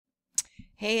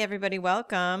Hey everybody,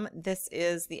 welcome. This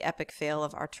is the epic fail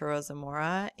of Arturo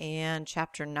Zamora and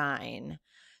chapter 9.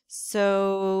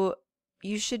 So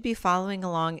you should be following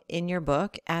along in your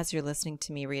book as you're listening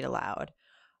to me read aloud.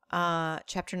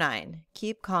 Chapter 9,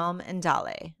 Keep Calm and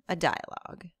Dale, a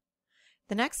dialogue.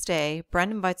 The next day,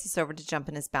 Bren invites us over to jump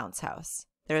in his bounce house.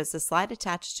 There is a slide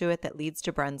attached to it that leads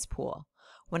to Bren's pool.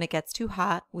 When it gets too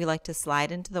hot, we like to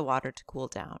slide into the water to cool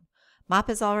down. Mop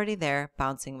is already there,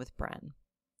 bouncing with Bren.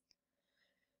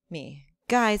 Me.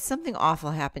 Guys, something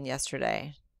awful happened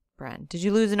yesterday. Bren. Did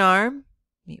you lose an arm?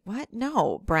 Me. What?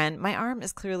 No, Bren. My arm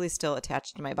is clearly still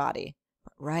attached to my body.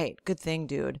 Right. Good thing,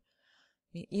 dude.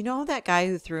 Me. You know that guy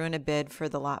who threw in a bid for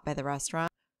the lot by the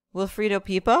restaurant? Wilfredo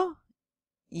Pipo?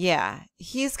 Yeah.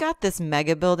 He's got this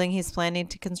mega building he's planning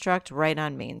to construct right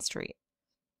on Main Street.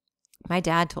 My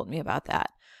dad told me about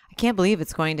that. I can't believe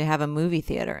it's going to have a movie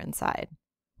theater inside.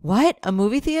 What? A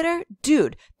movie theater?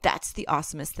 Dude, that's the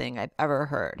awesomest thing I've ever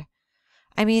heard.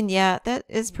 I mean, yeah, that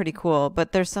is pretty cool,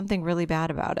 but there's something really bad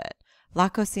about it. La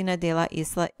Cocina de la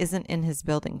Isla isn't in his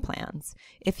building plans.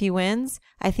 If he wins,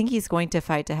 I think he's going to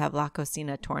fight to have La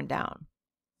Cocina torn down.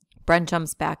 Bren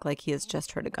jumps back like he has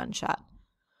just heard a gunshot.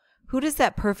 Who does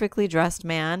that perfectly dressed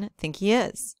man think he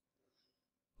is?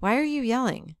 Why are you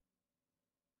yelling?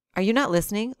 Are you not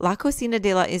listening? La Cocina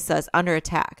de la Isla is under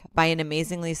attack by an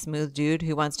amazingly smooth dude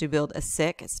who wants to build a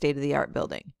sick, state-of-the-art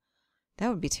building. That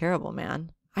would be terrible,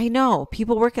 man. I know.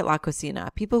 People work at La Cocina.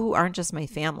 People who aren't just my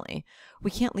family.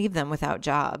 We can't leave them without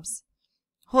jobs.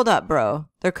 Hold up, bro.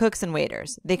 They're cooks and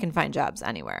waiters. They can find jobs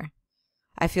anywhere.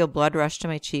 I feel blood rush to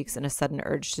my cheeks and a sudden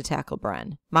urge to tackle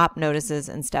Bren. Mop notices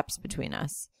and steps between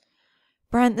us.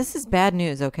 Bren, this is bad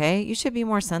news, okay? You should be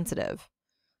more sensitive.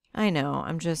 I know.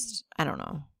 I don't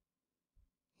know.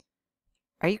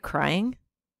 Are you crying?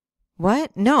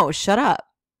 What? No, shut up.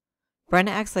 Bren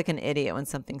acts like an idiot when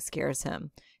something scares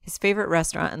him. His favorite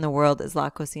restaurant in the world is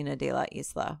La Cocina de la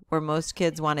Isla, where most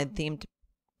kids wanted themed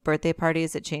birthday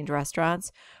parties at chain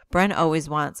restaurants. Bren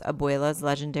always wants Abuela's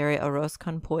legendary arroz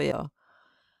con pollo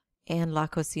and La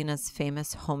Cocina's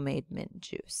famous homemade mint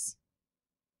juice.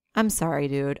 I'm sorry,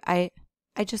 dude. I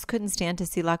just couldn't stand to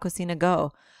see La Cocina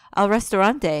go. Al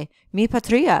restaurante, mi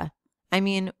patria. I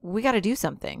mean, we got to do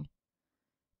something.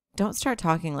 Don't start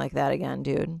talking like that again,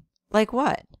 dude. Like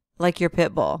what? Like your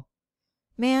pit bull.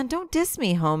 Man, don't diss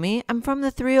me, homie. I'm from the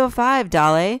 305,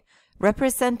 Dale.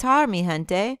 Representar, mi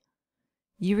gente.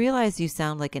 You realize you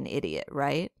sound like an idiot,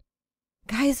 right?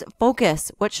 Guys, focus.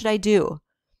 What should I do?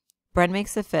 Bren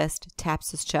makes a fist,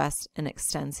 taps his chest, and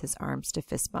extends his arms to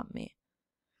fist bump me.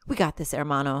 We got this,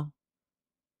 hermano.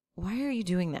 Why are you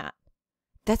doing that?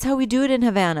 That's how we do it in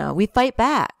Havana. We fight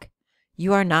back.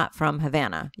 You are not from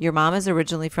Havana. Your mom is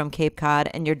originally from Cape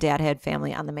Cod, and your dad had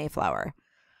family on the Mayflower.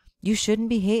 You shouldn't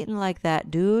be hating like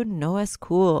that, dude. No, it's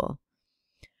cool.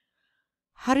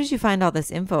 How did you find all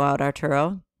this info out,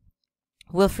 Arturo?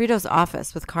 Wilfredo's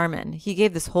office with Carmen. He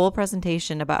gave this whole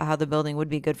presentation about how the building would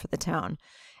be good for the town,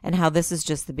 and how this is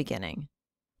just the beginning.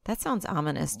 That sounds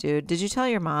ominous, dude. Did you tell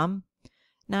your mom?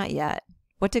 Not yet.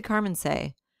 What did Carmen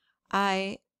say?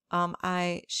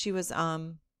 She was,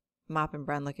 Mop and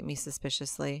Bren look at me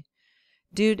suspiciously.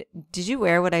 Dude, did you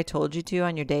wear what I told you to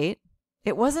on your date?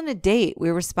 It wasn't a date.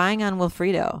 We were spying on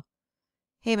Wilfredo.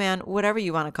 Hey, man, whatever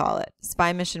you want to call it.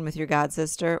 Spy mission with your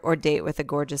godsister or date with a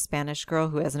gorgeous Spanish girl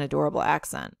who has an adorable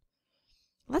accent.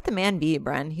 Let the man be,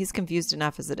 Bren. He's confused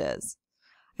enough as it is.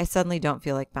 I suddenly don't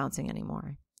feel like bouncing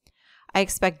anymore. I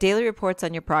expect daily reports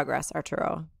on your progress,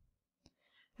 Arturo.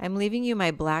 I'm leaving you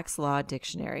my Black's Law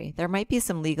dictionary. There might be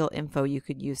some legal info you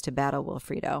could use to battle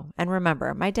Wilfredo. And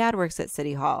remember, my dad works at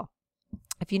City Hall.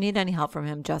 If you need any help from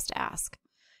him, just ask.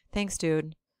 Thanks,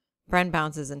 dude. Bren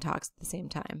bounces and talks at the same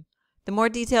time. The more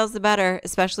details, the better,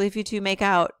 especially if you two make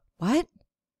out. What?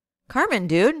 Carmen,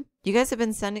 dude. You guys have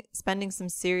been spending some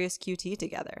serious QT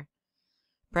together.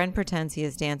 Bren pretends he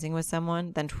is dancing with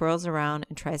someone, then twirls around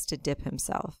and tries to dip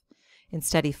himself.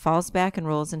 Instead, he falls back and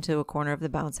rolls into a corner of the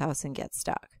bounce house and gets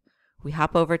stuck. We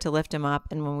hop over to lift him up,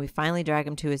 and when we finally drag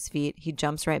him to his feet, he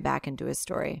jumps right back into his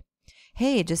story.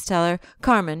 Hey, just tell her,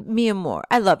 Carmen, mi amor,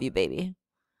 I love you, baby.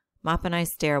 Mop and I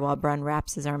stare while Bren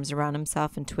wraps his arms around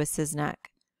himself and twists his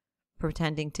neck,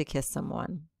 pretending to kiss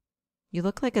someone. You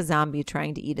look like a zombie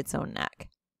trying to eat its own neck.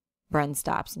 Bren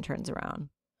stops and turns around.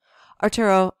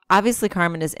 Arturo, obviously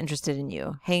Carmen is interested in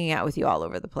you, hanging out with you all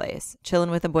over the place. Chilling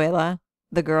with Abuela.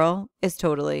 The girl is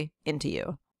totally into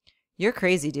you. You're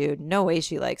crazy, dude. No way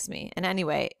she likes me. And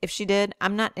anyway, if she did,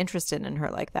 I'm not interested in her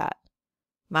like that.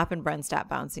 Mop and Bren stop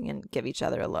bouncing and give each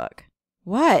other a look.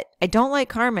 What? I don't like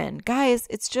Carmen. Guys,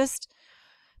 it's just...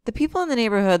 The people in the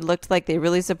neighborhood looked like they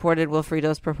really supported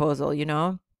Wilfredo's proposal, you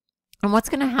know? And what's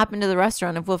going to happen to the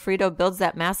restaurant if Wilfredo builds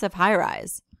that massive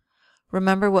high-rise?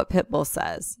 Remember what Pitbull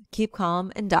says. Keep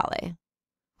calm and dale.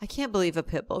 I can't believe a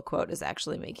Pitbull quote is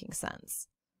actually making sense.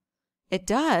 It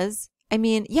does. I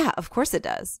mean, yeah, of course it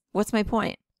does. What's my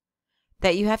point?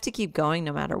 That you have to keep going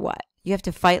no matter what. You have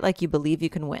to fight like you believe you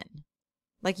can win.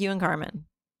 Like you and Carmen.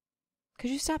 Could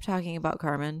you stop talking about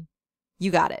Carmen? You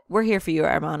got it. We're here for you,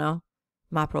 hermano.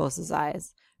 Mop rolls his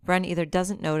eyes. Bren either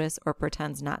doesn't notice or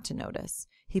pretends not to notice.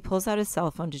 He pulls out his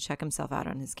cell phone to check himself out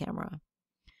on his camera.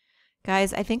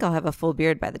 Guys, I think I'll have a full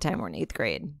beard by the time we're in 8th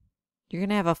grade. You're going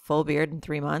to have a full beard in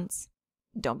 3 months?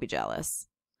 Don't be jealous.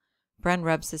 Bren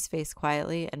rubs his face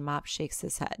quietly and Mop shakes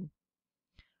his head.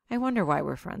 I wonder why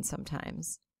we're friends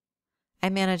sometimes. I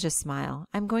manage a smile.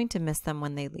 I'm going to miss them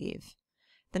when they leave.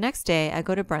 The next day, I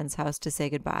go to Bren's house to say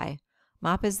goodbye.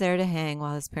 Mop is there to hang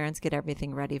while his parents get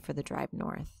everything ready for the drive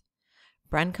north.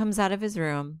 Bren comes out of his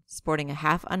room, sporting a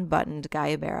half-unbuttoned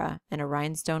Gayabera and a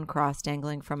rhinestone cross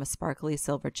dangling from a sparkly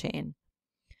silver chain.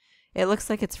 It looks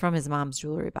like it's from his mom's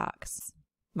jewelry box.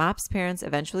 Mop's parents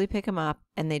eventually pick him up,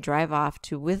 and they drive off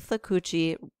to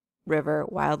Withlacoochee River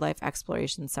Wildlife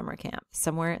Exploration Summer Camp,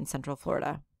 somewhere in Central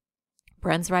Florida.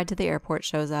 Bren's ride to the airport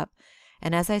shows up,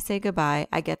 and as I say goodbye,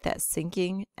 I get that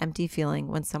sinking, empty feeling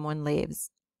when someone leaves,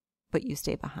 but you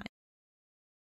stay behind.